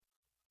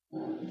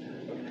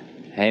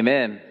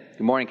Amen.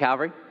 Good morning,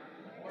 Calvary.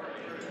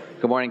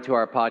 Good morning to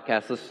our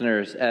podcast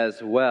listeners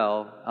as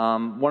well.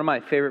 One of my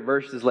favorite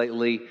verses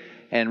lately,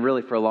 and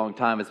really for a long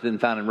time, has been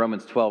found in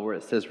Romans 12, where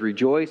it says,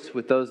 "Rejoice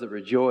with those that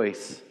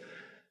rejoice,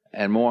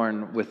 and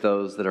mourn with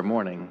those that are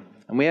mourning."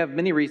 And we have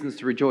many reasons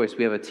to rejoice.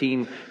 We have a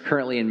team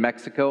currently in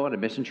Mexico on a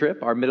mission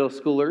trip. Our middle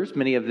schoolers,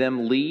 many of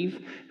them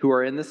leave who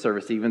are in this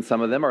service. Even some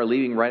of them are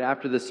leaving right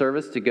after the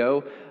service to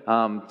go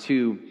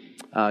to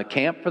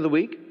camp for the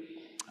week.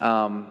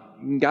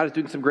 God is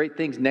doing some great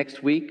things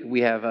next week.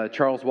 We have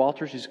Charles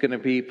Walters, who's going to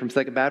be from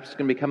Second Baptist,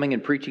 going to be coming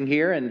and preaching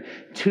here. And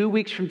 2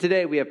 weeks from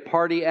today, we have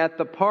Party at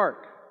the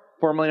Park,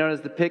 formerly known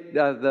as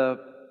the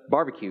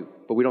barbecue.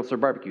 But we don't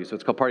serve barbecue, so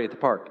it's called Party at the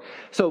Park.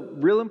 So,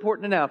 real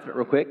important announcement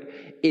real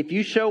quick. If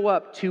you show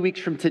up 2 weeks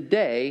from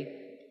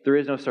today, there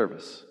is no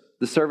service.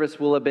 The service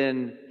will have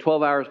been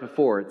 12 hours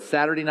before. It's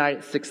Saturday night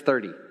at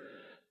 6:30.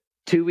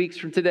 2 weeks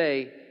from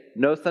today,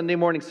 no Sunday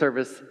morning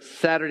service,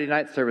 Saturday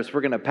night service.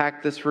 We're going to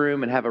pack this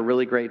room and have a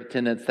really great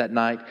attendance that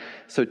night.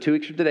 So 2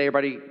 weeks from today,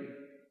 everybody,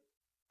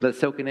 let's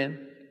soak it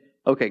in.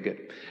 Okay,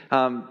 good.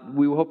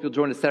 We hope you'll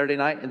join us Saturday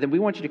night, and then we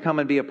want you to come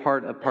and be a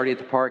part of Party at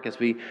the Park as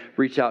we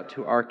reach out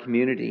to our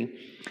community.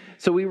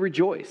 So we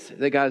rejoice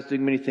that God's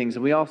doing many things,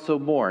 and we also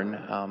mourn.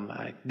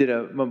 I did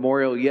a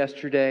memorial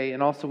yesterday,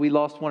 and also we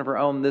lost one of our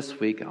own this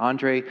week.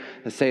 Andre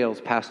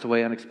Sales passed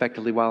away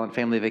unexpectedly while on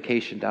family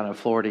vacation down in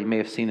Florida. You may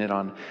have seen it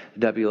on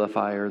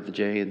WLFI or the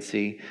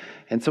JNC.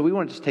 And so we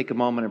want to just take a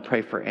moment and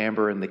pray for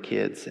Amber and the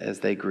kids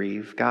as they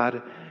grieve.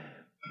 God,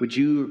 would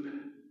you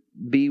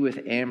be with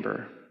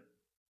Amber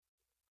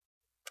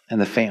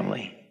and the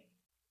family?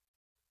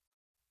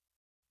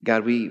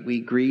 God,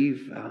 we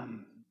grieve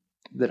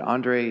that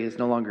Andre is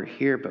no longer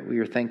here, but we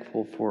are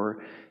thankful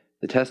for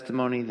the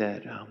testimony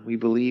that we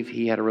believe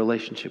he had a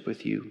relationship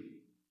with you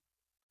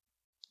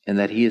and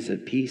that he is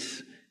at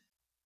peace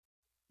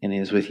and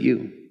is with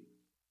you.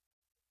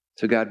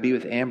 So God, be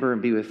with Amber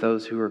and be with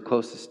those who are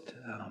closest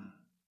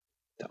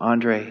to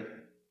Andre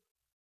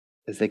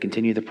as they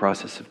continue the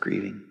process of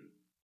grieving.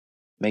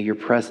 May your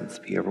presence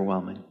be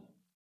overwhelming. In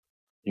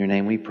your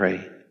name we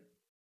pray.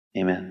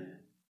 Amen.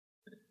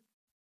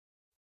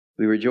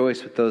 We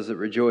rejoice with those that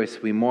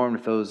rejoice. We mourn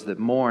with those that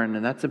mourn.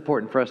 And that's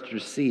important for us to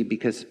see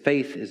because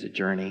faith is a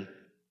journey.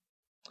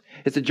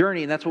 It's a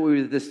journey, and that's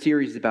what this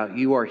series is about.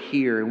 You are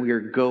here, and we are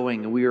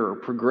going, and we are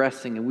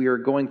progressing, and we are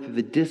going through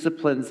the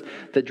disciplines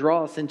that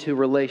draw us into a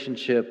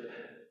relationship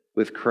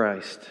with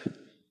Christ.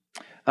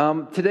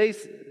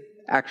 Today's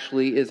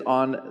actually is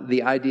on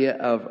the idea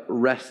of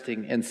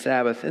resting and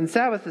Sabbath. And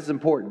Sabbath is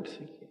important.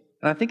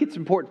 And I think it's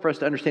important for us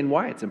to understand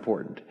why it's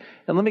important.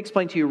 And let me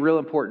explain to you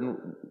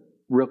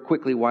real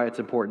quickly why it's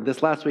important.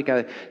 This last week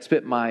I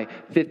spent my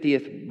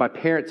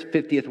parents'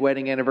 50th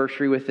wedding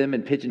anniversary with them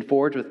in Pigeon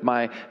Forge with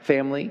my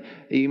family.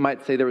 You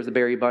might say there was a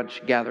berry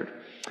bunch gathered.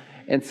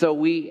 And so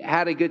we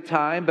had a good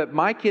time, but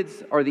my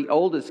kids are the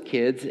oldest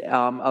kids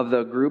of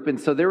the group, and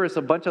so there was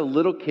a bunch of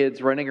little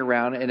kids running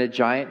around in a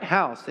giant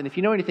house. And if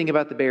you know anything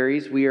about the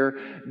Berries, we are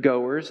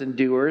goers and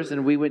doers,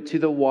 and we went to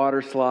the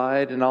water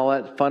slide and all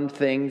that fun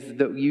things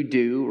that you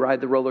do,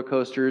 ride the roller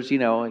coasters,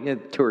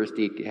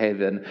 touristy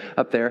haven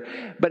up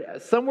there.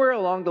 But somewhere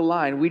along the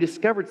line, we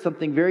discovered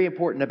something very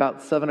important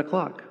about 7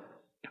 o'clock.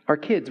 Our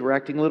kids were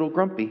acting a little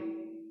grumpy.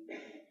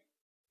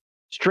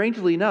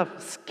 Strangely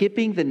enough,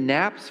 skipping the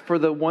naps for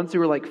the ones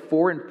who are like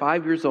 4 and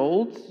 5 years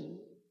old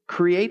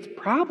creates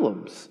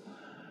problems.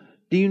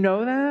 Do you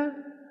know that?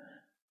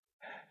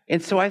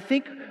 And so I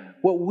think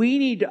what we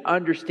need to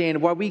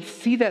understand, why we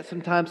see that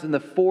sometimes in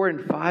the 4 and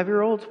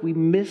 5-year-olds, we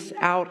miss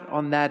out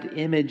on that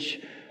image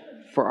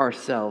for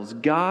ourselves.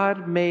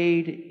 God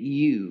made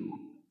you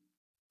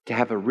to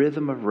have a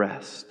rhythm of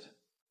rest.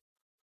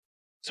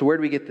 So where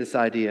do we get this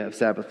idea of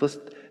Sabbath? Let's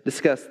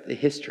discuss the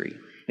history.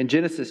 In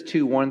Genesis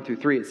 2, 1 through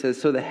 3, it says,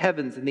 "So the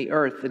heavens and the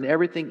earth and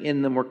everything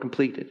in them were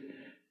completed.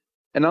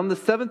 And on the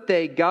seventh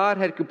day, God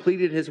had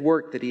completed his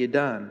work that he had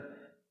done,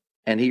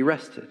 and he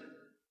rested.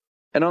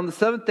 And on the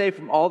seventh day,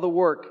 from all the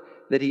work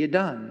that he had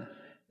done,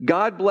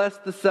 God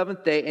blessed the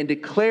seventh day and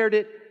declared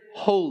it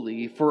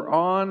holy, for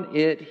on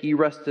it he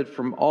rested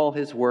from all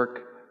his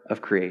work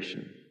of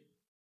creation."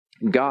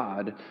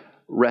 God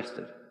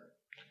rested.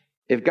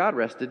 If God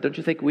rested, don't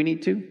you think we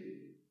need to?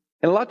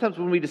 And a lot of times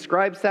when we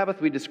describe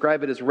Sabbath, we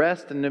describe it as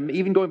rest. And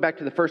even going back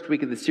to the first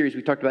week of the series,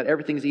 we talked about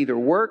everything's either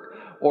work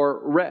or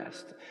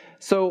rest.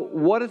 So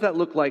what does that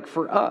look like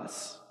for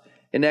us?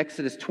 In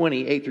Exodus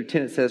 20, 8 through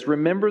 10, it says,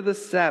 "Remember the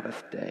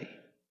Sabbath day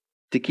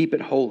to keep it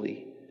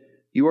holy.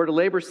 You are to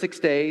labor 6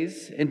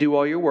 days and do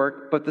all your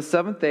work, but the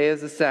seventh day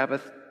is a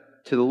Sabbath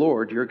to the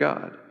Lord your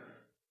God.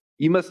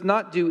 You must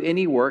not do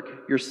any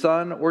work, your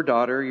son or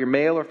daughter, your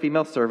male or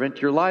female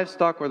servant, your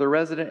livestock, or the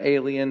resident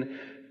alien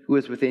who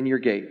is within your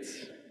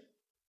gates."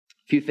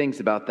 Few things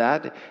about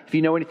that. If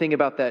you know anything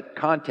about that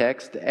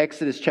context,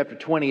 Exodus chapter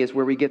 20 is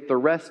where we get the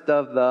rest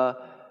of the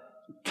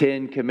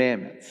 10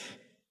 commandments.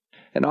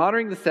 And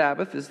honoring the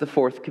Sabbath is the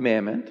fourth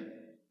commandment.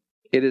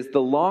 It is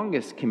the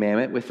longest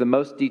commandment with the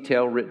most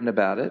detail written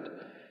about it.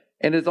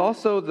 and is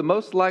also the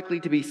most likely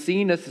to be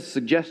seen as a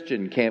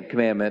suggestion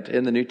commandment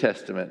in the New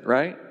Testament,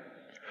 right?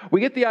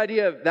 We get the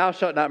idea of thou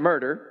shalt not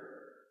murder.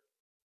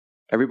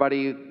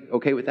 Everybody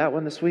okay with that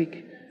one this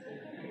week?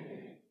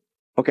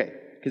 Okay,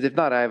 because if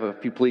not, I have a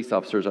few police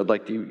officers I'd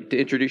like to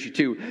introduce you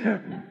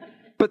to.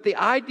 But the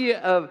idea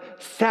of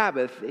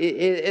Sabbath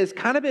has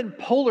kind of been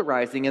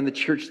polarizing in the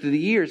church through the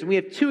years. And we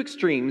have two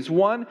extremes.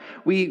 One,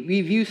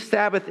 we view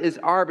Sabbath as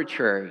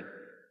arbitrary.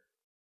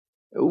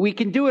 We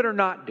can do it or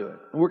not do it.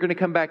 We're going to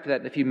come back to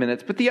that in a few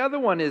minutes. But the other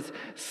one is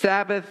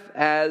Sabbath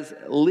as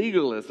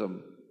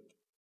legalism.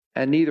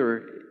 And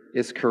neither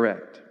is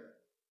correct.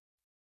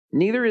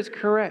 Neither is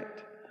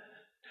correct.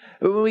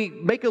 When we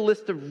make a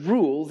list of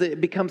rules,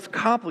 it becomes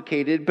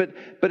complicated,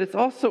 but it's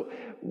also,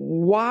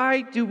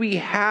 why do we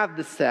have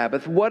the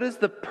Sabbath? What is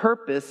the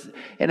purpose?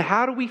 And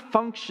how do we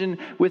function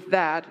with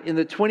that in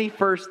the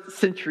 21st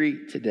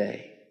century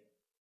today?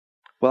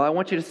 Well, I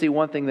want you to see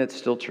one thing that's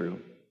still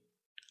true.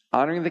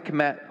 Honoring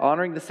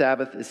the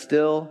Sabbath is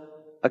still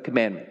a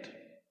commandment.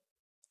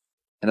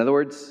 In other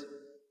words,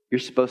 you're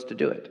supposed to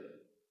do it.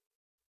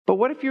 But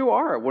what if you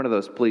are one of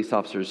those police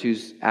officers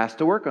who's asked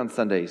to work on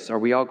Sundays? Are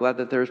we all glad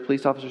that there's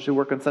police officers who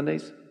work on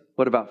Sundays?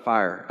 What about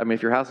fire? I mean,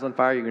 if your house is on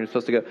fire, you're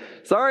supposed to go,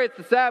 sorry, it's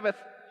the Sabbath.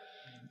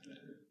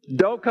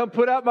 Don't come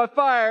put out my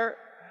fire.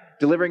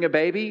 Delivering a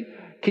baby,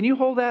 can you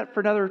hold that for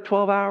another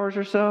 12 hours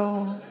or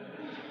so?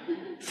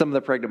 Some of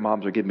the pregnant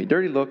moms are giving me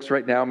dirty looks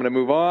right now. I'm going to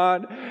move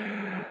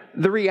on.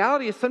 The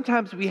reality is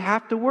sometimes we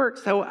have to work.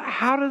 So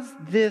how does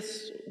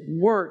this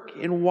work?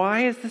 And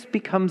why has this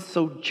become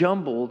so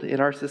jumbled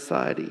in our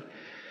society?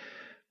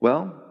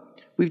 Well,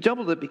 we've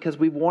jumbled it because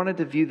we wanted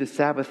to view the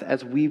Sabbath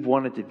as we've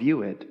wanted to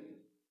view it,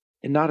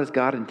 and not as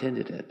God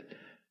intended it.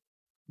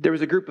 There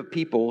was a group of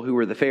people who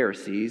were the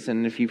Pharisees,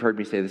 and if you've heard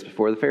me say this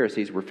before, the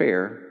Pharisees were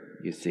fair,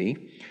 you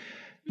see,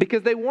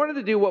 because they wanted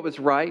to do what was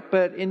right,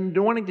 but in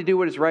wanting to do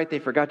what is right, they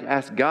forgot to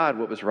ask God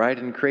what was right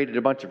and created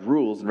a bunch of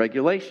rules and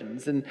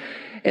regulations. And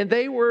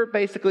they were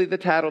basically the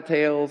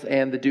tattletales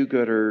and the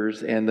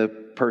do-gooders and the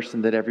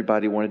person that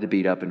everybody wanted to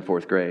beat up in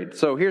fourth grade.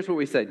 So here's what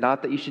we say.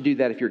 Not that you should do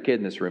that if you're a kid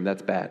in this room.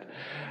 That's bad.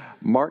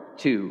 Mark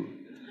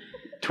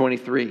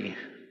 2:23.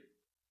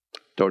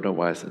 Don't know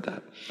why I said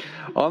that.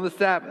 On the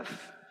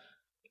Sabbath,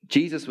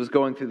 Jesus was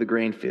going through the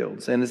grain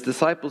fields, and his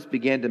disciples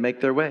began to make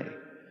their way,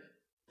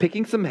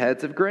 picking some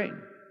heads of grain.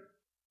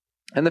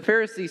 And the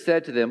Pharisees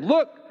said to them,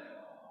 look,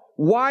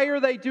 why are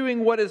they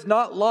doing what is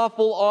not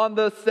lawful on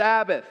the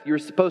Sabbath? You're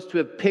supposed to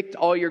have picked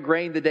all your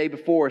grain the day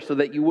before so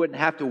that you wouldn't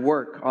have to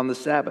work on the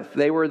Sabbath.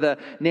 They were the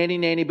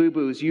nanny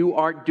boo-boos. You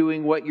aren't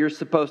doing what you're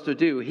supposed to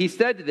do. He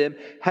said to them,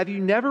 have you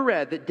never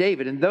read that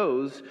David and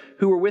those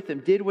who were with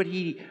him did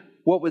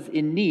what was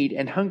in need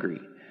and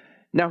hungry?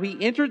 Now he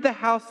entered the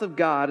house of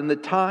God in the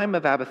time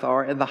of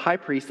Abiathar and the high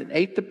priest and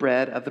ate the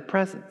bread of the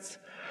presence,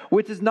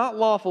 which is not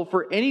lawful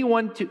for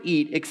anyone to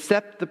eat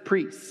except the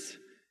priests.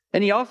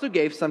 And he also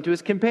gave some to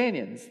his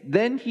companions.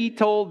 Then he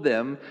told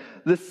them,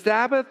 the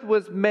Sabbath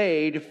was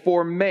made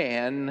for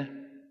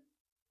man,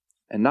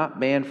 and not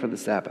man for the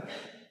Sabbath.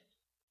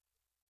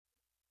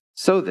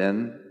 So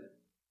then,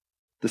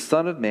 the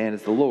Son of Man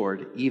is the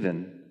Lord,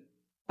 even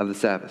of the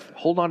Sabbath.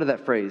 Hold on to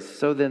that phrase.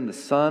 So then, the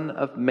Son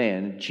of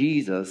Man,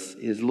 Jesus,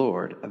 is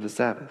Lord of the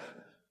Sabbath.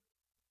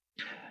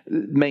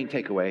 Main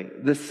takeaway,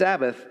 the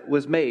Sabbath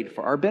was made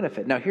for our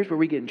benefit. Now, here's where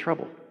we get in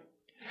trouble.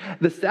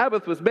 The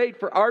Sabbath was made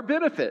for our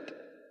benefit.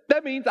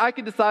 That means I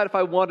can decide if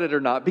I want it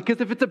or not. Because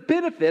if it's a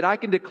benefit, I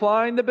can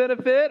decline the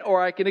benefit or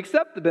I can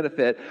accept the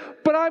benefit.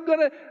 But I'm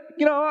going to,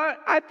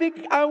 I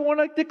think I want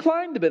to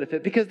decline the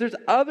benefit because there's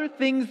other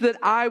things that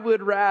I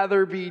would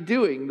rather be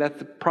doing. That's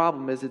the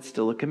problem, is it's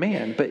still a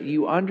command. But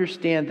you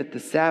understand that the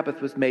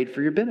Sabbath was made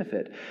for your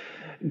benefit.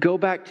 Go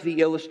back to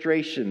the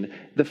illustration.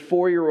 The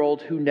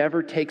 4-year-old who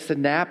never takes a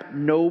nap,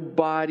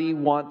 nobody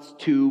wants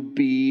to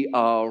be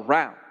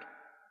around.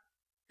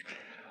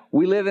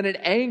 We live in an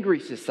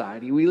angry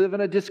society. We live in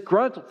a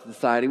disgruntled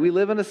society. We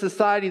live in a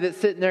society that's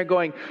sitting there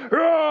going,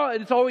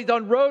 and it's always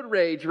on road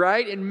rage,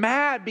 right? And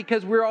mad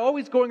because we're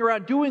always going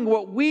around doing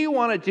what we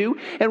want to do.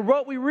 And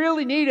what we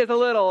really need is a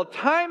little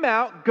time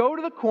out, go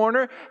to the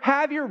corner,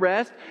 have your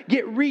rest,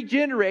 get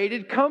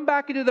regenerated, come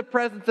back into the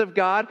presence of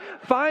God,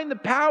 find the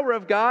power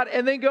of God,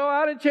 and then go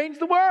out and change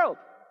the world.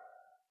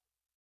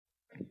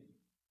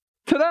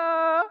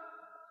 Ta-da!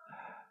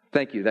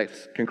 Thank you.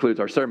 That concludes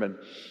our sermon.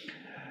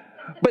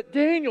 But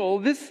Daniel,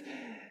 this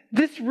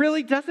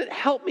really doesn't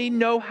help me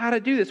know how to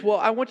do this. Well,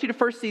 I want you to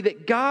first see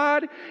that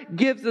God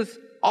gives us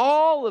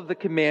all of the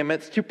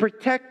commandments to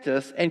protect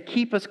us and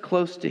keep us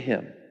close to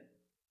Him.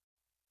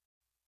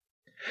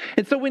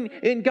 And so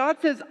when God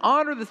says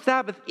honor the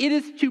Sabbath, it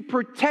is to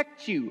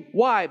protect you.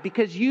 Why?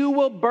 Because you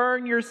will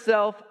burn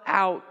yourself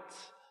out.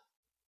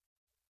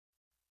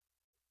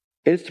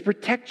 It is to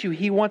protect you.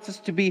 He wants us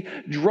to be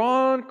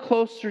drawn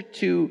closer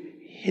to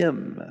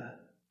Him.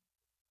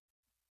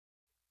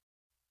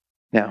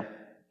 Now,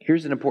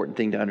 here's an important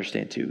thing to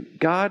understand too.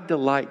 God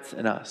delights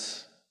in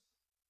us.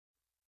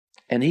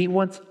 And He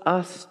wants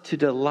us to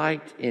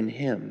delight in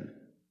Him.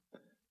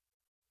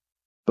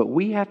 But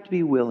we have to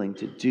be willing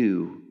to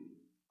do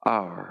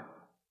our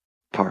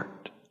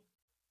part.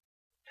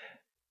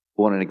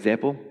 Want an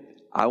example?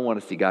 I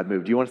want to see God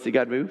move. Do you want to see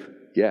God move?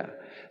 Yeah.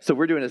 So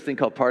we're doing this thing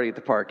called Party at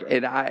the Park.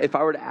 And if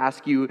I were to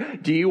ask you,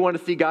 do you want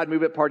to see God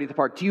move at Party at the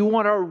Park? Do you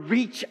want to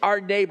reach our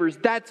neighbors?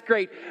 That's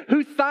great.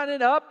 Who's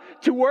signing up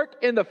to work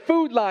in the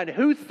food line?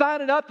 Who's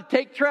signing up to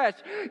take trash?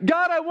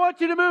 God, I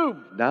want you to move.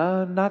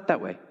 No, not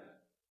that way.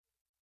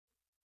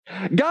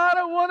 God,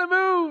 I want to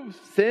move.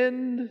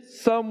 Send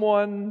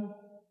someone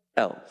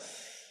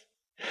else.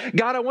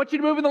 God, I want you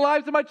to move in the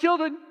lives of my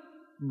children,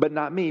 but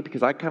not me,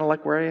 because I kind of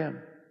like where I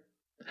am.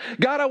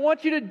 God, I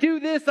want you to do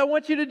this, I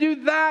want you to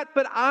do that,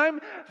 but I'm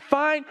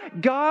fine.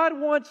 God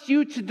wants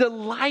you to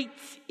delight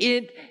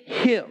in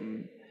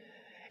Him.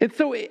 And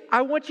so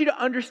I want you to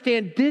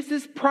understand this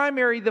is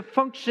primary the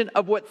function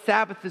of what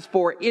Sabbath is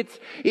for. It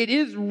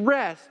is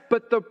rest,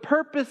 but the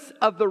purpose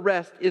of the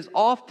rest is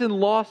often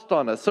lost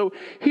on us. So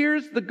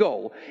here's the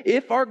goal.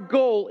 If our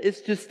goal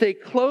is to stay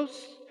close,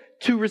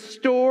 to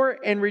restore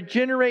and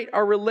regenerate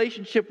our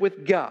relationship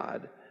with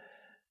God,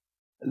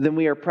 then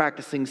we are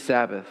practicing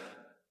Sabbath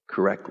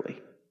correctly.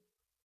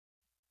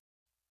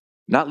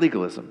 Not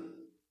legalism,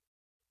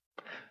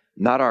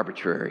 not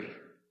arbitrary,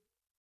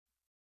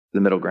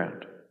 the middle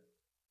ground.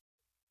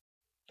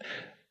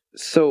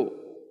 So,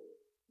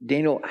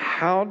 Daniel,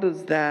 how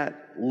does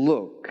that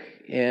look,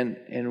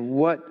 and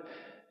what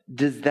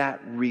does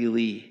that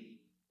really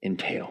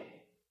entail?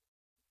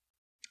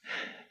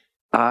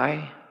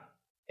 I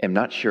am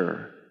not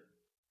sure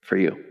for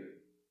you.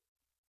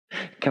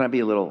 Can I be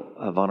a little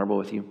vulnerable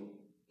with you?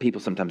 People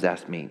sometimes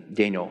ask me,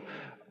 Daniel,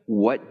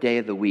 what day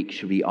of the week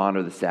should we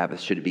honor the Sabbath?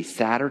 Should it be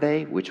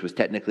Saturday, which was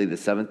technically the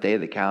seventh day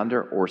of the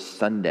calendar, or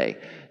Sunday?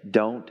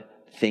 Don't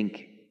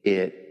think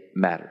it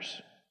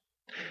matters.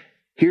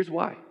 Here's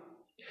why.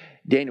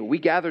 Daniel, we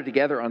gather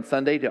together on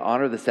Sunday to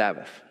honor the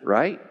Sabbath,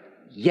 right?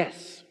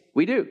 Yes,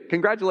 we do.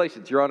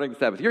 Congratulations, you're honoring the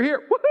Sabbath. You're here.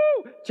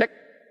 Woohoo! Check.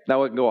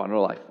 Now we can go on in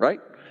our life,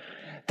 right?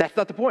 That's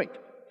not the point.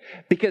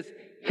 Because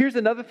here's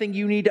another thing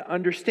you need to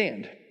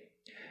understand.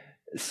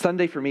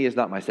 Sunday for me is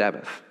not my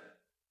Sabbath.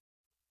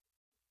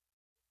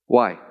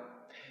 Why?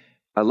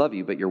 I love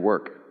you, but your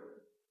work.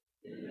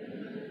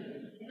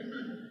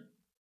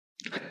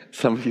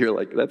 Some of you are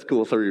like, that's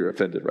cool. Some of you are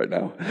offended right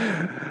now.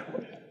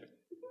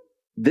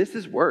 This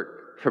is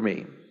work for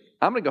me.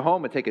 I'm going to go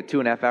home and take a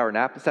 2.5-hour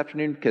nap this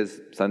afternoon because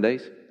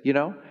Sundays,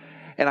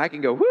 and I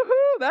can go,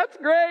 woohoo, that's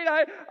great.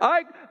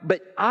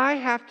 But I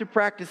have to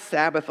practice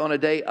Sabbath on a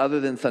day other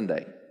than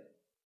Sunday.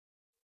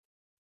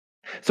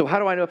 So how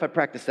do I know if I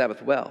practice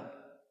Sabbath well?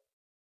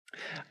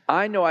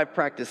 I know I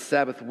practice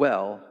Sabbath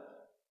well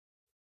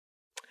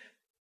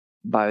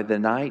by the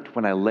night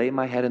when I lay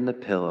my head in the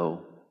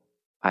pillow,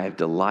 I have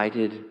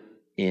delighted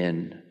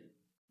in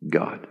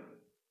God.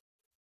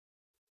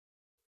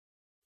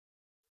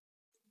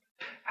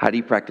 How do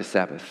you practice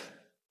Sabbath?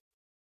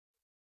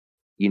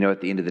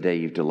 At the end of the day,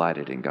 you've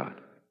delighted in God.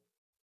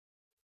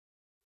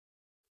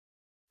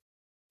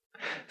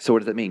 So what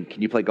does that mean?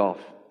 Can you play golf?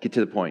 Get to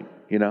the point,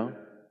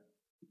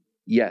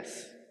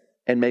 Yes,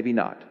 and maybe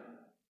not.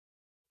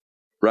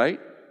 Right?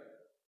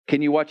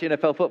 Can you watch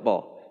NFL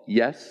football?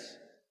 Yes.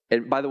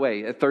 And by the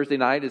way, Thursday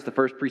night is the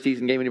first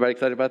preseason game. Anybody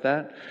excited about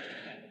that?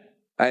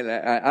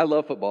 I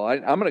love football.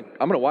 I'm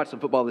gonna watch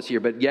some football this year,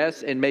 but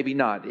yes and maybe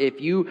not.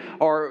 If you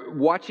are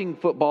watching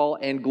football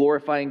and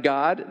glorifying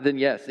God, then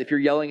yes. If you're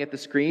yelling at the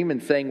screen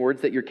and saying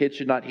words that your kids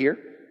should not hear,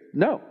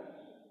 no.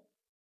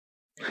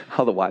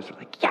 All the wives are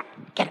like, yeah,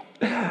 get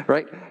it,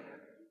 right?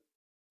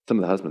 Some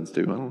of the husbands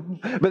do.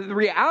 But the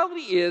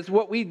reality is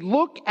what we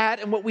look at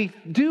and what we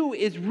do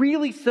is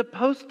really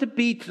supposed to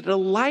be to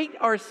delight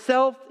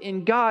ourselves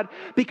in God,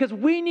 because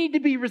we need to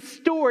be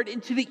restored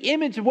into the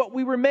image of what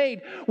we were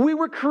made. We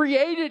were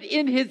created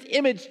in His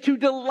image to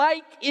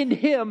delight in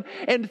Him,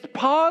 and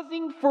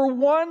pausing for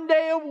one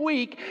day a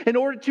week in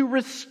order to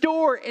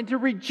restore and to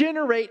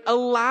regenerate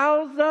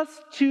allows us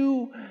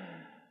to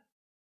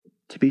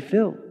be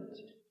filled,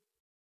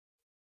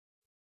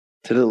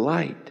 to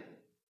delight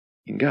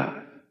in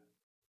God.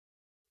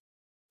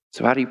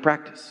 So how do you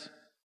practice?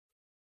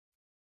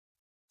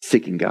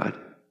 Seeking God.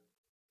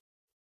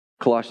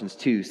 Colossians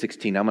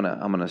 2:16.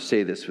 I'm gonna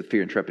say this with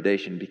fear and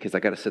trepidation because I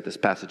got to set this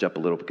passage up a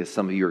little, because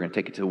some of you are going to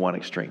take it to one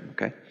extreme,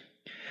 okay?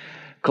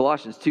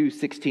 Colossians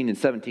 2:16 and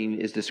 17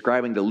 is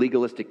describing the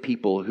legalistic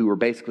people who were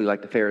basically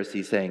like the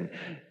Pharisees, saying,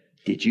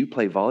 did you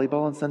play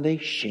volleyball on Sunday?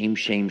 Shame,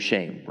 shame,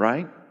 shame,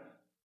 right?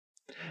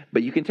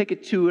 But you can take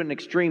it to an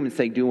extreme and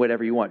say, do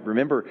whatever you want.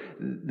 Remember,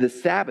 the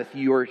Sabbath,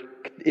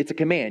 it's a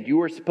command.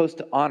 You are supposed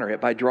to honor it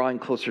by drawing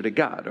closer to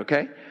God,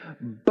 okay?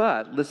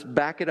 But let's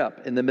back it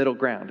up in the middle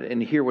ground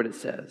and hear what it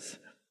says.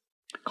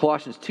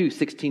 Colossians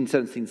 2:16,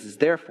 17 says,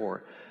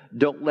 therefore,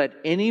 don't let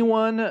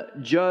anyone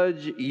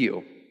judge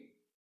you,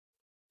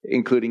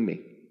 including me,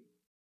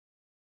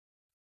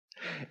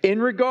 in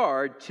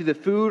regard to the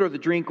food or the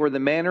drink or the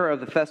manner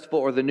of the festival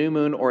or the new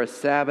moon or a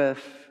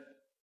Sabbath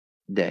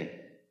day.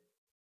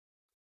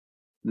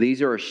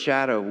 These are a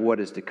shadow of what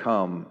is to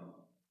come.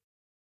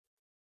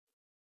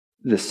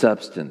 The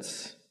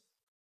substance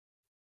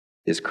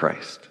is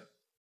Christ.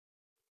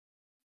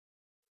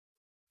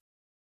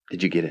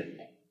 Did you get it?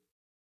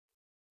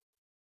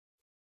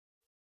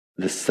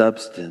 The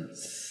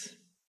substance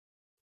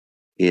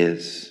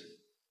is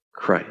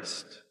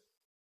Christ.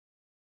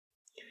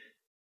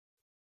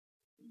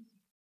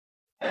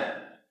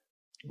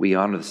 We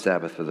honor the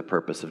Sabbath for the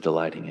purpose of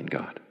delighting in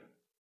God.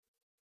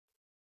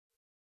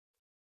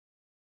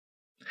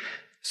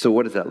 So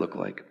what does that look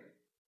like?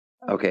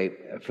 Okay,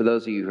 for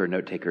those of you who are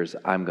note takers,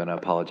 I'm going to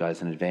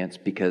apologize in advance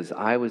because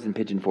I was in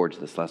Pigeon Forge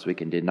this last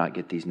week and did not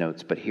get these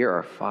notes. But here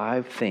are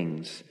 5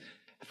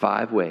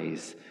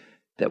 ways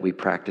that we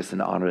practice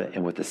and honor it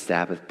and what the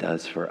Sabbath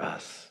does for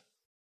us.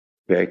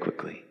 Very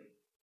quickly.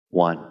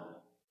 1,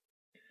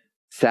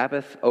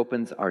 Sabbath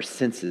opens our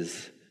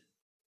senses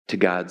to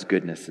God's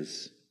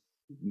goodnesses.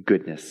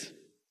 Goodness,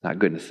 not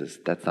goodnesses.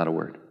 That's not a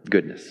word.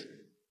 Goodness.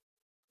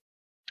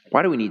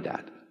 Why do we need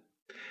that?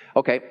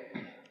 Okay,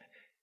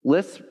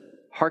 let's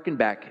hearken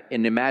back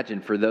and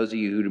imagine, for those of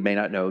you who may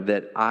not know,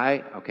 that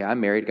I'm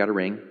married, got a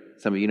ring.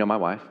 Some of you know my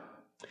wife.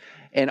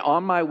 And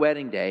on my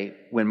wedding day,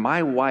 when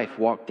my wife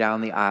walked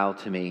down the aisle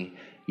to me,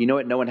 you know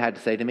what no one had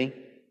to say to me?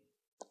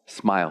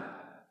 Smile.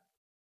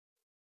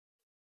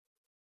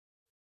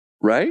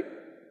 Right?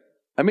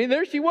 I mean,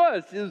 there she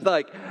was. She was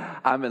like,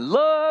 I'm in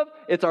love.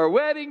 It's our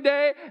wedding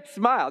day.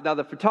 Smile. Now,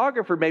 the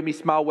photographer made me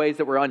smile ways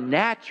that were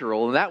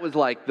unnatural, and that was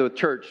like the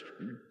church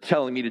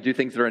telling me to do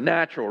things that are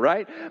unnatural,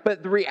 right?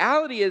 But the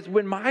reality is,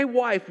 when my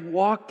wife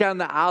walked down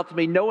the aisle to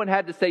me, no one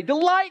had to say,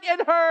 delight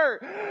in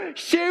her.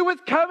 She was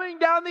coming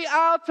down the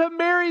aisle to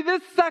marry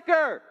this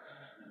sucker.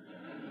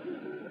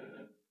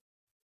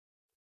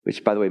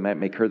 Which, by the way, might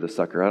make her the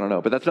sucker. I don't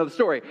know, but that's another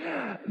story.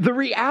 The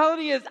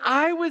reality is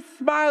I was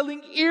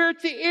smiling ear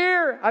to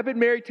ear. I've been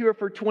married to her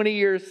for 20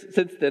 years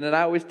since then, and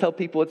I always tell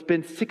people it's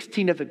been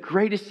 16 of the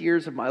greatest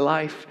years of my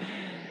life.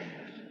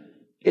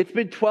 It's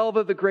been 12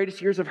 of the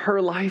greatest years of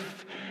her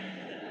life.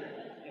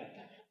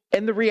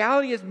 And the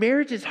reality is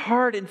marriage is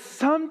hard, and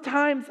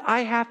sometimes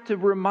I have to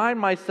remind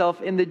myself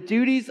in the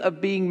duties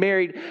of being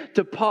married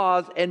to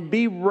pause and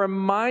be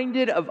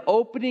reminded of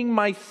opening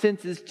my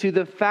senses to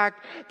the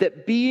fact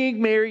that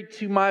being married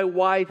to my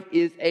wife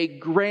is a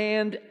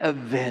grand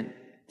event.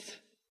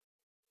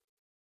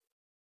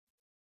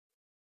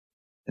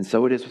 And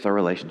so it is with our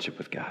relationship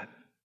with God.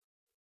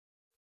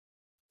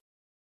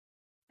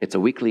 It's a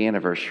weekly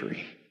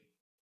anniversary,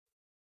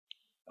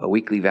 a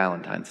weekly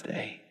Valentine's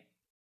Day,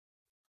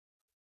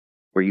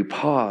 where you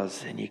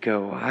pause and you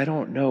go, I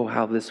don't know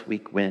how this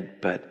week went,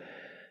 but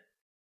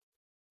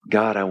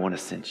God, I want to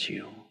sense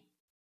you.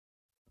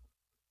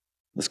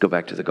 Let's go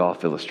back to the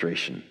golf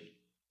illustration.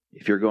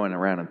 If you're going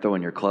around and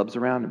throwing your clubs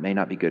around, it may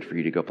not be good for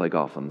you to go play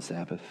golf on the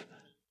Sabbath.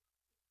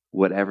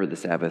 Whatever the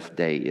Sabbath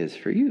day is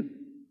for you.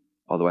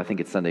 Although I think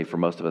it's Sunday for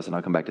most of us, and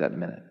I'll come back to that in a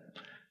minute.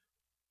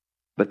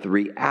 But the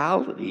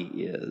reality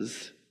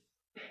is,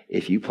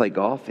 if you play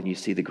golf and you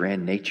see the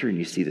grand nature and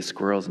you see the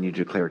squirrels and you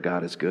declare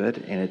God is good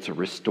and it's a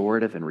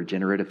restorative and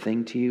regenerative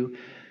thing to you,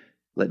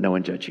 let no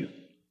one judge you. Do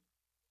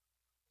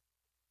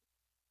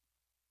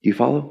you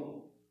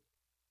follow?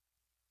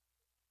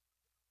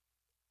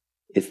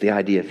 It's the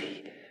idea of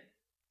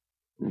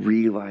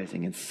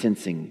realizing and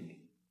sensing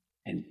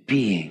and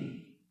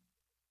being.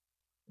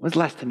 When's the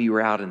last time you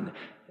were out in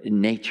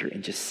nature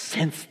and just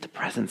sensed the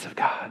presence of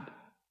God?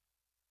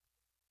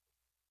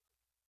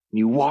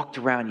 You walked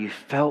around, you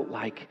felt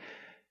like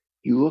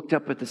you looked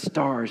up at the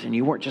stars and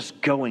you weren't just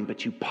going,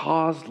 but you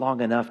paused long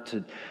enough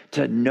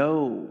to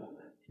know,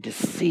 to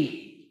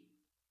see.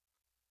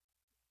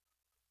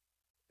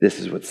 This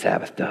is what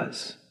Sabbath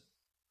does.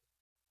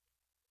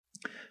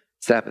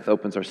 Sabbath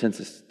opens our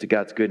senses to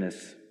God's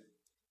goodness.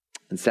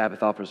 And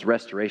Sabbath offers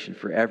restoration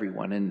for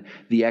everyone. In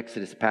the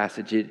Exodus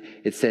passage,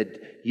 it said,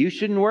 you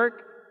shouldn't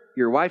work,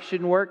 your wife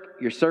shouldn't work,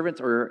 your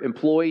servants or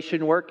employees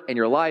shouldn't work, and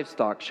your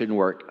livestock shouldn't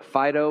work.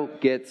 Fido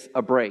gets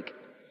a break.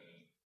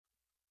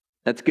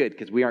 That's good,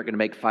 because we aren't going to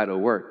make Fido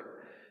work.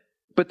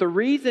 But the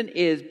reason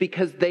is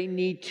because they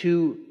need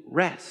to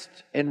rest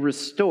and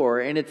restore.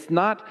 And it's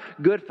not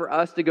good for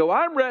us to go,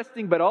 I'm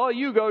resting, but all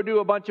you go do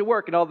a bunch of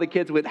work. And all the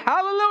kids went,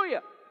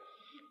 hallelujah.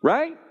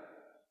 Right?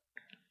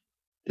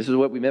 This is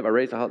what we meant by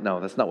raise a hallelujah. No,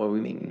 that's not what we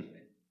mean.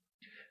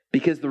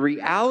 Because the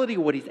reality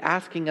of what he's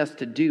asking us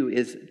to do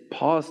is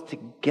pause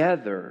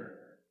together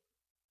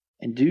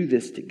and do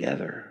this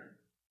together.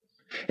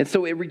 And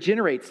so it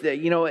regenerates.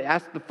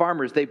 Ask the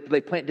farmers, they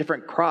plant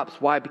different crops.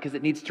 Why? Because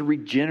it needs to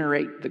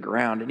regenerate the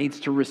ground. It needs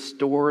to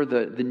restore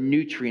the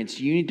nutrients.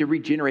 You need to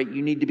regenerate.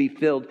 You need to be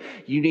filled.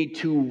 You need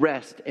to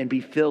rest and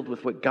be filled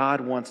with what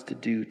God wants to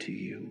do to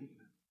you.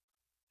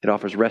 It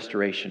offers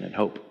restoration and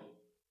hope.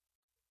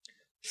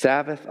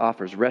 Sabbath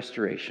offers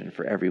restoration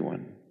for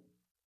everyone.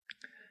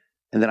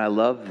 And then I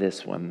love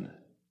this one.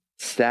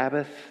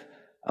 Sabbath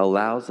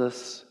allows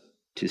us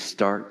to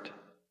start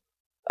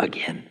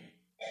again.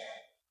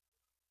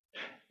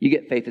 You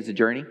get faith as a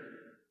journey. You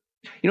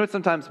know what?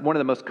 Sometimes one of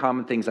the most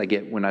common things I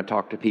get when I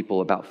talk to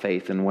people about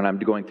faith and when I'm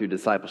going through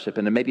discipleship,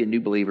 and then maybe a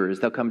new believer, is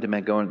they'll come to me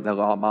and they'll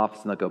go in my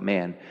office and they'll go,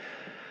 man,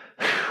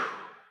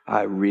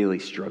 I really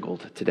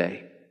struggled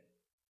today.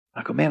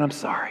 I go, man, I'm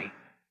sorry.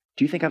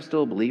 Do you think I'm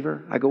still a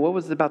believer? I go, what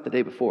was it about the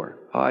day before?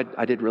 Oh,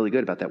 I did really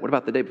good about that. What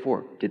about the day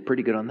before? Did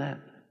pretty good on that.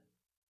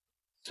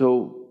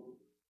 So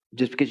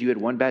just because you had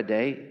one bad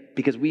day,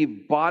 because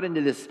we've bought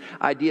into this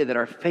idea that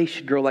our faith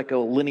should grow like a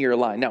linear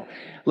line. No,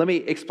 let me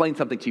explain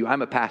something to you.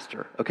 I'm a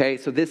pastor, okay?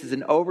 So this is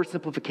an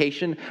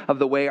oversimplification of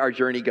the way our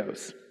journey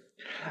goes.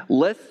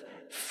 Let's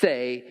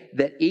say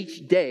that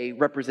each day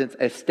represents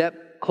a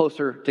step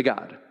closer to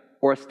God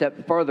or a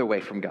step farther away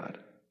from God.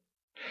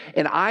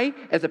 And I,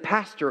 as a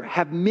pastor,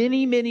 have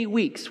many, many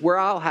weeks where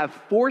I'll have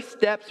 4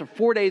 steps or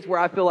 4 days where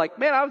I feel like,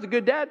 man, I was a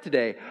good dad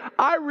today.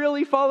 I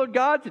really followed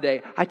God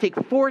today. I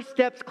take 4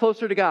 steps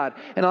closer to God.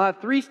 And I'll have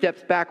 3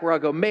 steps back where I'll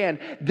go, man,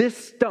 this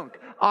stunk.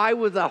 I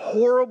was a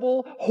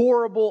horrible,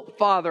 horrible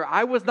father.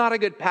 I was not a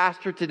good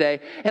pastor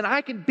today. And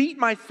I can beat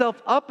myself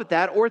up at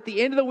that. Or at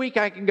the end of the week,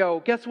 I can go,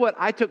 guess what?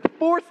 I took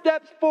 4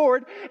 steps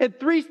forward and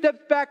 3 steps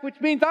back, which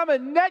means I'm a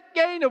net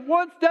gain of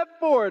 1 step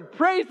forward.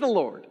 Praise the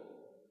Lord.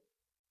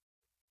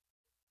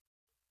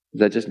 Is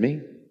that just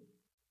me?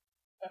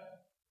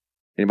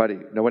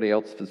 Nobody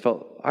else has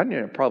felt, I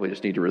probably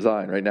just need to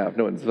resign right now if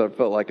no one's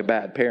felt like a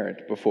bad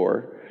parent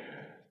before,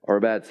 or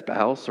a bad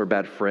spouse, or a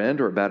bad friend,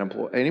 or a bad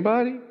employee.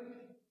 Anybody?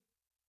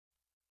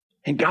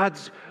 And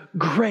God's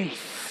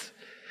grace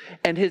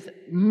and His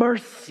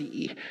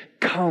mercy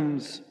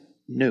comes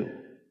new.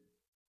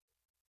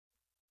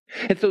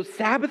 And so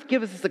Sabbath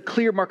gives us a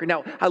clear marker.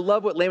 Now, I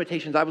love what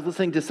Lamentations, I was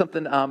listening to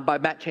something by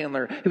Matt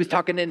Chandler. He was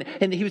talking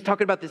and he was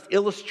talking about this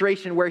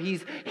illustration where he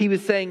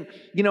was saying,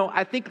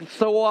 I think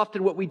so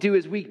often what we do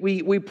is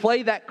we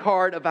play that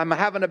card of I'm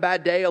having a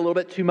bad day a little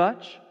bit too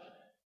much.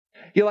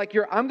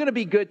 I'm going to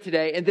be good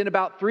today. And then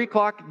about 3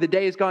 o'clock, the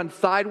day has gone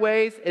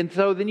sideways. And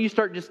so then you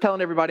start just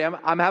telling everybody,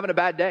 I'm having a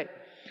bad day.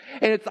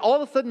 And it's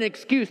all of a sudden an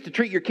excuse to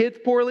treat your kids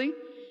poorly,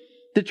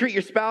 to treat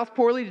your spouse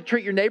poorly, to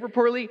treat your neighbor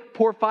poorly.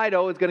 Poor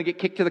Fido is going to get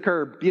kicked to the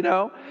curb,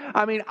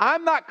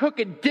 I'm not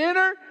cooking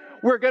dinner.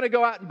 We're going to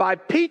go out and buy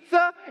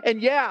pizza.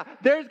 And yeah,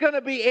 there's going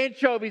to be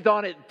anchovies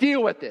on it.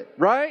 Deal with it,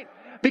 right?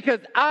 Because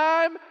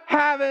I'm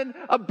having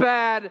a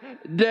bad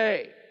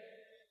day.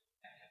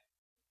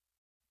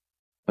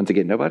 Once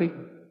again, nobody?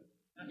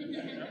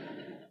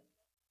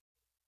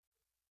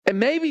 And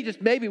maybe,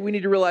 just maybe, we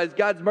need to realize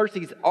God's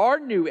mercies are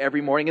new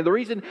every morning. And the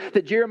reason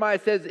that Jeremiah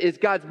says is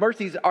God's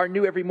mercies are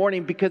new every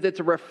morning because it's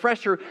a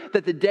refresher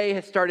that the day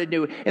has started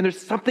new. And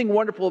there's something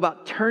wonderful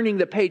about turning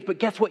the page. But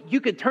guess what? You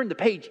can turn the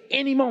page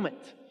any moment.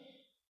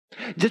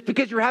 Just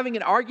because you're having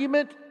an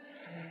argument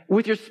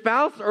with your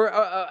spouse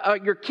or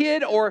your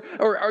kid or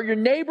your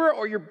neighbor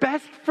or your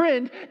best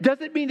friend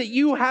doesn't mean that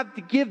you have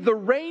to give the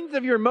reins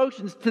of your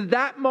emotions to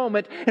that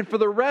moment and for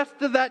the rest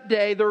of that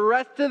day, the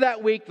rest of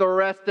that week, the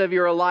rest of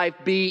your life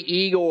be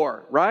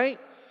Igor, right?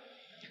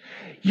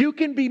 You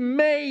can be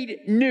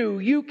made new.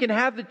 You can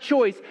have the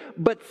choice,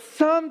 but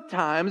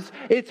sometimes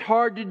it's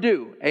hard to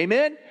do.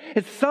 Amen?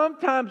 And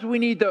sometimes we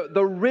need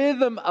the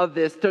rhythm of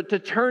this to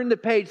turn the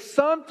page.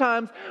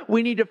 Sometimes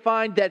we need to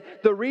find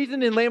that the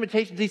reason in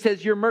Lamentations he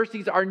says your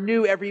mercies are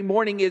new every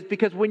morning is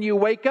because when you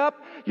wake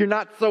up, you're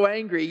not so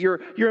angry. Your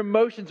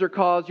emotions are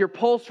caused. Your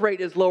pulse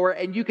rate is lower,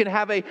 and you can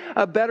have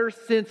a better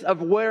sense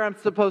of where I'm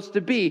supposed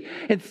to be.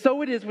 And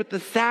so it is with the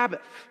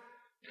Sabbath.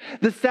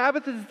 The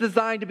Sabbath is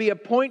designed to be a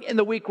point in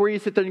the week where you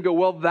sit there and go,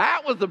 well,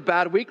 that was a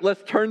bad week.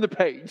 Let's turn the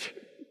page.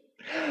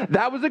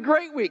 That was a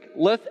great week.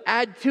 Let's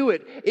add to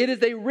it. It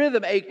is a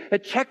rhythm, a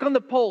check on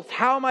the pulse.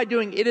 How am I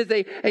doing? It is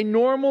a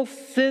normal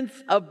sense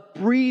of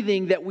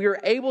breathing that we are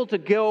able to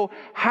go,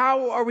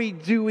 how are we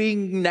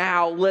doing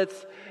now?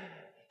 Let's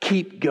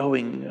keep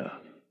going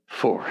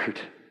forward.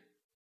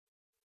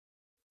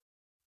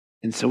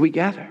 And so we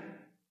gather.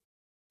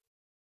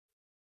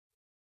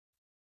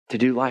 To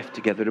do life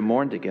together, to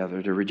mourn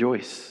together, to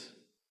rejoice,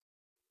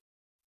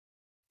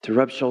 to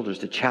rub shoulders,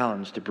 to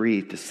challenge, to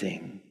breathe, to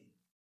sing,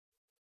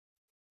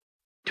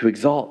 to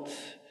exalt,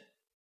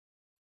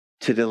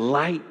 to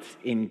delight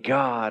in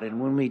God.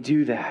 And when we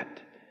do that,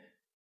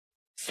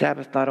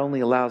 Sabbath not only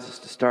allows us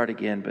to start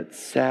again, but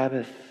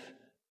Sabbath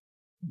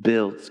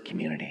builds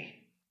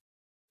community.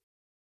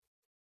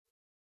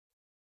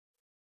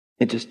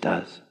 It just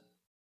does.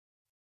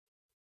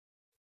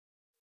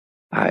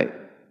 I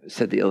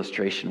said the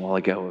illustration a while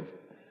ago of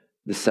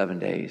the 7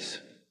 days.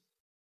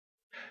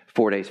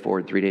 4 days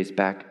forward, 3 days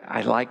back.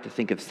 I like to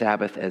think of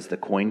Sabbath as the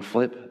coin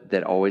flip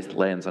that always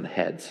lands on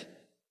heads.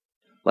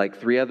 Like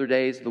 3 other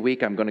days of the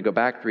week, I'm going to go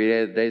back.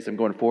 3 other days, I'm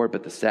going forward.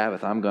 But the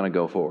Sabbath, I'm going to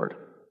go forward.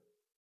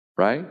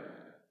 Right?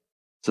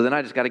 So then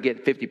I just got to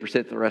get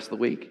 50% the rest of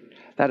the week.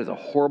 That is a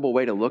horrible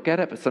way to look at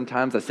it. But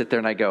sometimes I sit there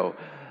and I go,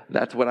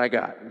 that's what I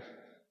got.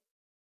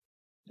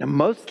 Now,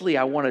 mostly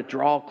I want to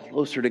draw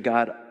closer to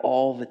God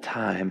all the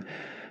time.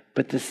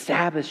 But the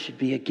Sabbath should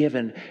be a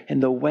given.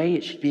 And the way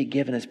it should be a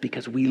given is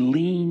because we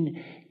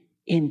lean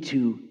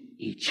into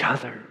each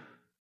other.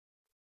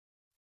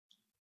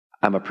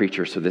 I'm a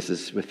preacher, so this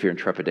is with fear and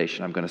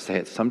trepidation. I'm going to say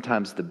it.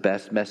 Sometimes the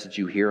best message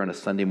you hear on a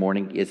Sunday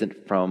morning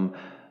isn't from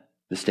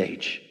the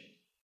stage.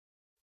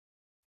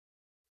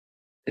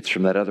 It's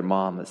from that other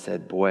mom that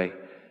said, boy,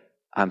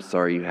 I'm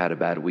sorry you had a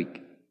bad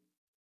week.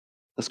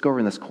 Let's go over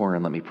in this corner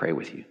and let me pray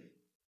with you.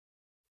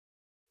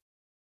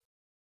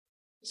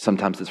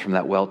 Sometimes it's from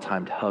that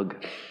well-timed hug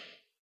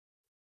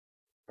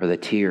or the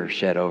tear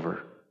shed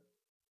over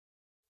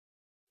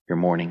your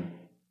morning.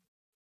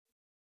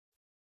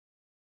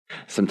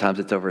 Sometimes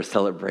it's over a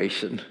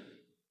celebration.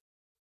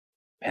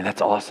 Man,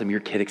 that's awesome. Your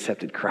kid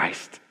accepted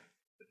Christ.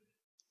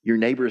 Your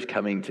neighbor is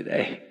coming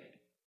today.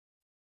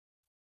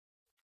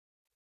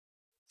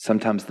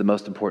 Sometimes the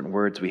most important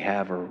words we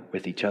have are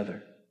with each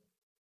other.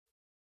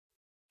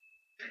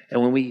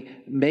 And when we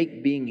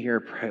make being here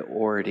a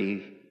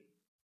priority,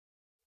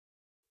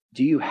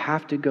 do you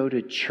have to go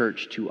to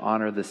church to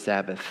honor the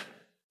Sabbath?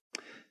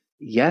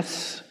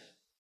 Yes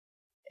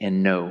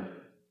and no.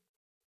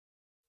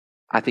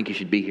 I think you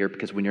should be here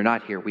because when you're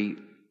not here, we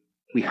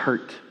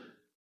hurt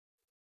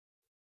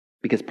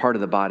because part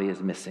of the body is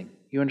missing.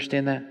 You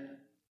understand that?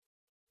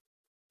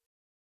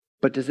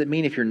 But does it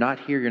mean if you're not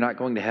here, you're not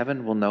going to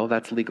heaven? Well, no,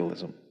 that's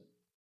legalism.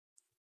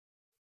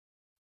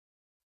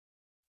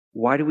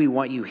 Why do we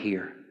want you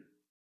here?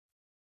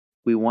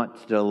 We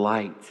want to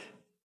delight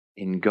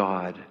in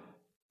God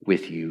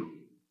with you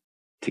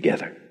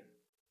together.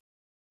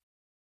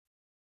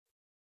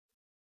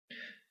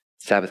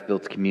 Sabbath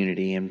builds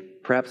community, and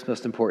perhaps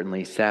most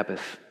importantly,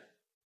 Sabbath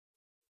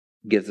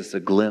gives us a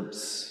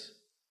glimpse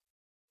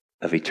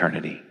of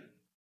eternity.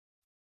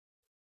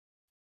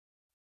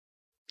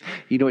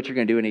 You know what you're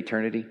going to do in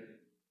eternity?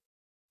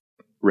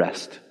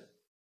 Rest.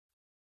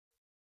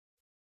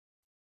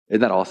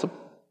 Isn't that awesome?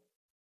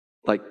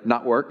 Like,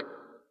 not work.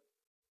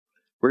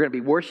 We're going to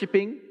be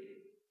worshiping,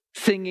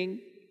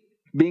 singing,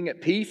 being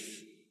at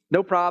peace,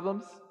 no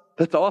problems.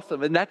 That's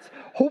awesome. And that's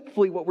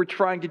hopefully what we're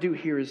trying to do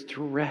here is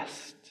to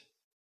rest.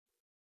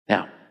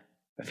 Now,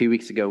 a few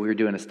weeks ago, we were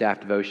doing a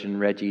staff devotion.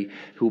 Reggie,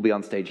 who will be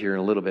on stage here in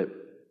a little bit,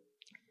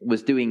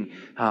 was doing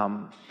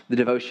the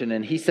devotion,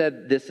 and he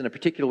said this in a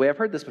particular way. I've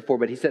heard this before,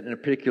 but he said it in a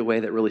particular way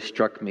that really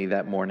struck me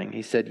that morning.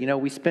 He said,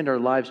 we spend our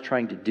lives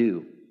trying to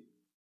do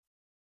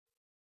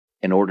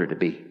in order to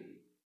be.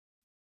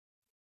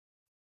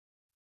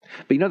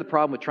 But the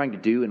problem with trying to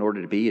do in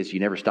order to be is you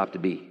never stop to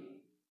be.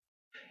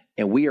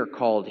 And we are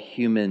called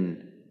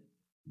human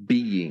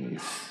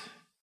beings.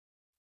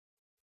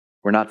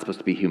 We're not supposed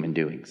to be human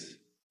doings.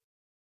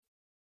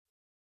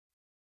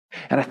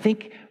 And I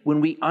think when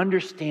we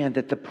understand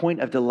that the point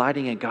of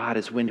delighting in God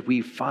is when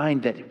we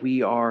find that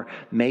we are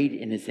made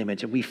in His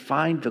image and we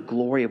find the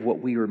glory of what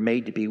we were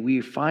made to be, we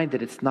find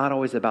that it's not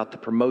always about the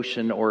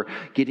promotion or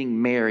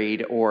getting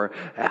married or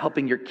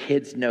helping your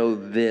kids know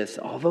this.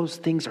 All those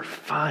things are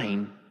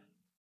fine.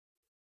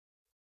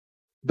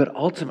 But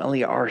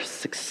ultimately, our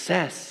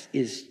success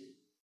is,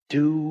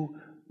 do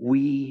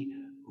we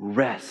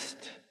rest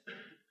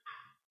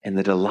in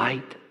the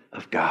delight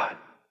of God?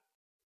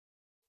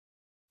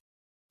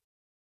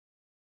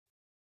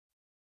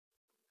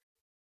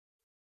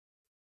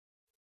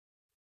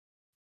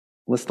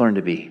 Let's learn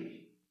to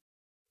be.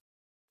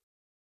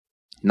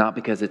 Not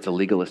because it's a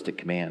legalistic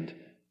command,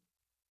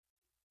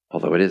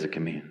 although it is a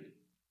command.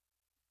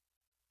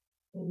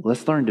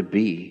 Let's learn to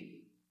be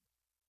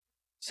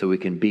so we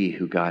can be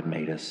who God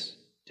made us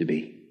to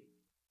be.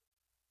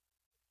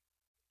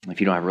 If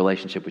you don't have a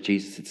relationship with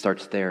Jesus, it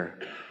starts there.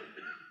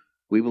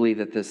 We believe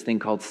that this thing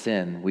called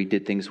sin, we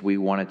did things we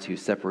wanted to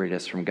separate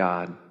us from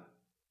God.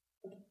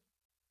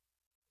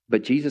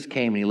 But Jesus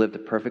came and He lived a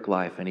perfect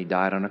life and He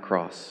died on a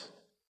cross,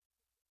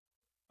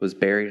 was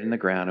buried in the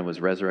ground and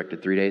was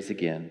resurrected 3 days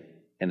again,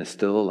 and is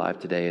still alive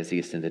today as He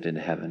ascended into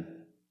heaven.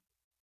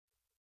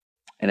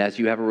 And as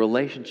you have a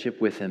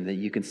relationship with Him that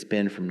you can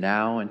spend from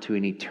now into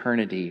an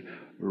eternity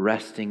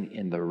resting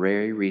in the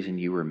very reason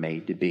you were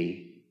made to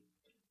be.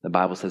 The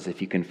Bible says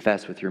if you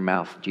confess with your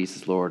mouth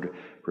Jesus Lord,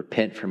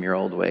 repent from your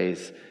old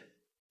ways,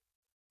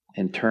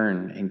 and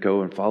turn and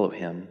go and follow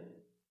Him,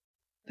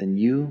 then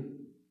you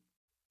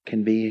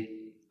can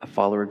be a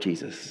follower of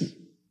Jesus,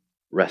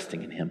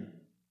 resting in Him.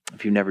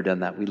 If you've never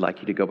done that, we'd like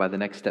you to go by the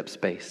Next Step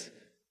space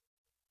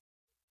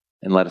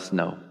and let us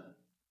know.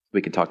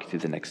 We can talk you through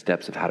the next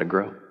steps of how to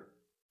grow.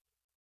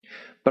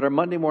 But our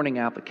Monday morning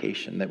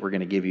application that we're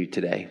going to give you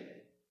today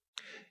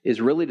is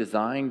really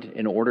designed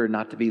in order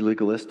not to be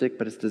legalistic,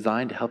 but it's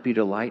designed to help you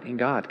delight in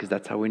God, because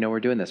that's how we know we're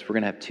doing this. We're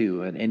going to have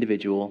two, an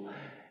individual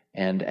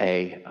and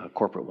a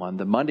corporate one.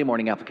 The Monday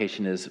morning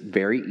application is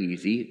very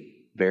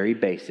easy, very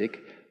basic,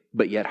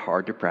 but yet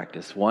hard to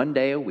practice. 1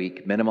 day a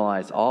week,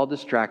 minimize all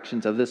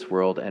distractions of this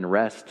world and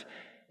rest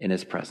in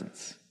His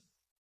presence.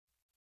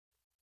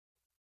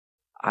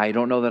 I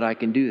don't know that I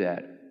can do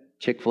that.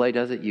 Chick-fil-A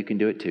does it, you can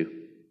do it too.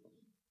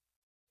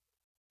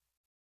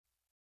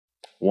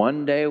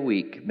 1 day a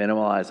week,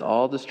 minimize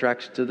all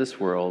distractions of this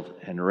world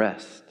and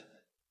rest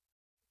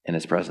in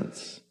His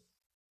presence.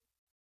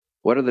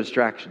 What are the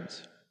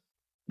distractions?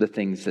 The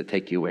things that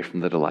take you away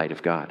from the delight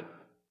of God.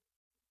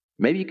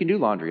 Maybe you can do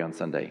laundry on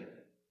Sunday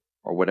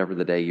or whatever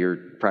the day you're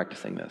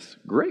practicing this.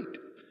 Great.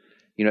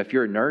 If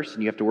you're a nurse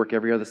and you have to work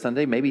every other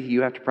Sunday, maybe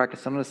you have to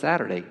practice on a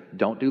Saturday.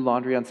 Don't do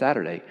laundry on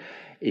Saturday.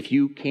 If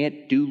you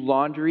can't do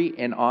laundry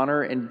and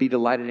honor and be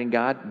delighted in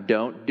God,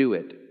 don't do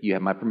it. You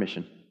have my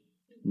permission.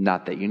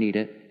 Not that you need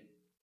it.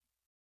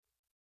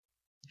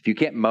 If you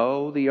can't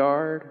mow the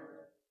yard,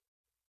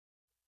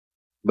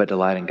 but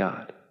delight in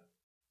God. It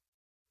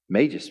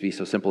may just be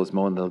so simple as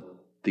mowing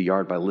the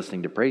yard by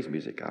listening to praise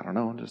music. I don't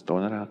know, I'm just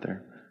throwing that out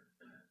there.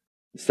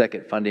 The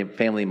second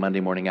family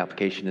Monday morning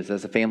application is,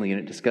 as a family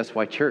unit, discuss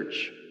why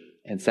church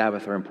and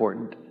Sabbath are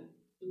important.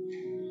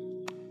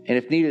 And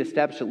if needed,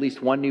 establish at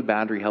least one new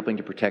boundary helping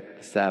to protect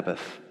the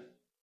Sabbath.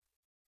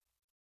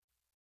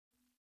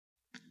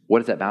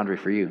 What is that boundary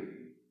for you?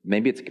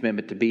 Maybe it's a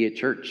commitment to be at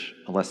church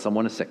unless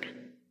someone is sick.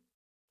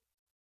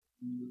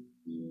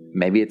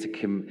 Maybe it's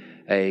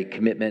a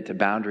commitment, a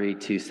boundary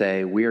to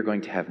say, we are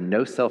going to have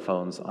no cell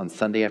phones on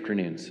Sunday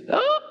afternoons.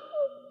 Oh!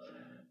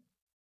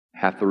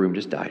 Half the room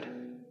just died.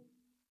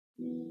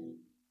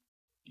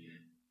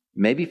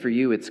 Maybe for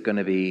you, it's going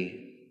to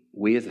be,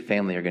 we as a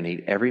family are going to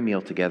eat every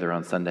meal together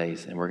on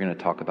Sundays, and we're going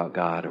to talk about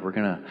God, and we're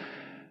going to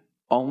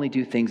only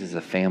do things as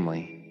a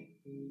family.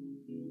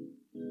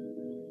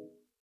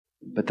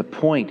 But the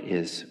point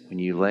is, when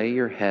you lay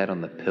your head on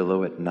the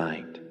pillow at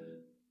night,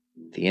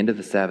 at the end of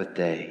the Sabbath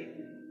day,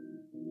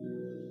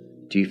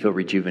 do you feel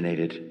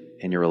rejuvenated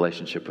in your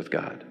relationship with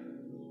God?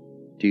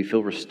 Do you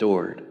feel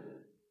restored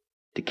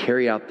to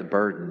carry out the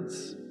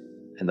burdens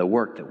and the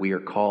work that we are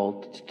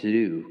called to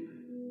do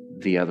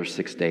the other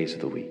 6 days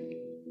of the week?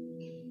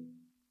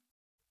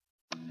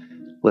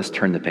 Let's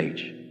turn the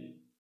page.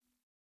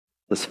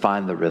 Let's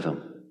find the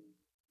rhythm.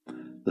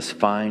 Let's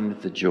find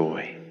the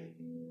joy.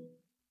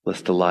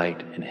 Let's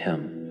delight in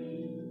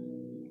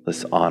Him.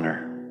 Let's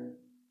honor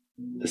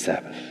the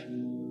Sabbath.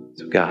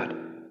 So God,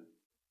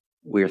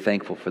 we are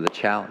thankful for the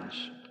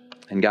challenge.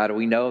 And God,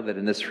 we know that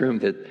in this room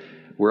that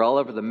we're all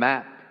over the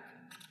map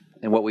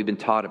in what we've been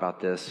taught about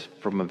this,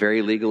 from a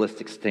very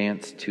legalistic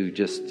stance to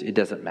just, it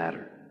doesn't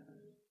matter.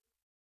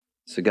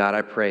 So God,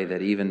 I pray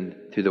that even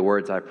through the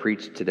words I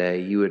preached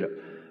today, you would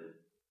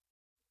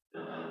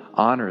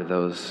honor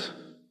those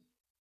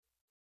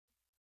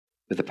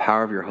with the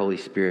power of your Holy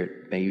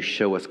Spirit. May you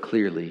show us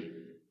clearly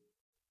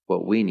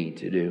what we need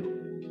to do.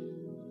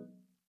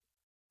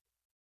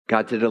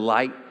 God, to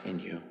delight in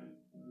you,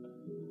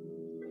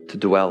 to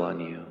dwell on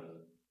you,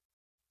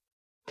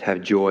 to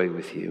have joy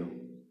with you.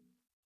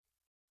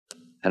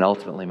 And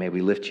ultimately, may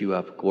we lift you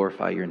up,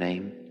 glorify your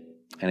name,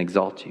 and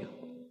exalt you.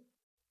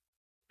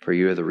 For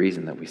you are the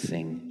reason that we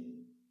sing.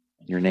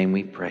 In your name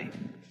we pray.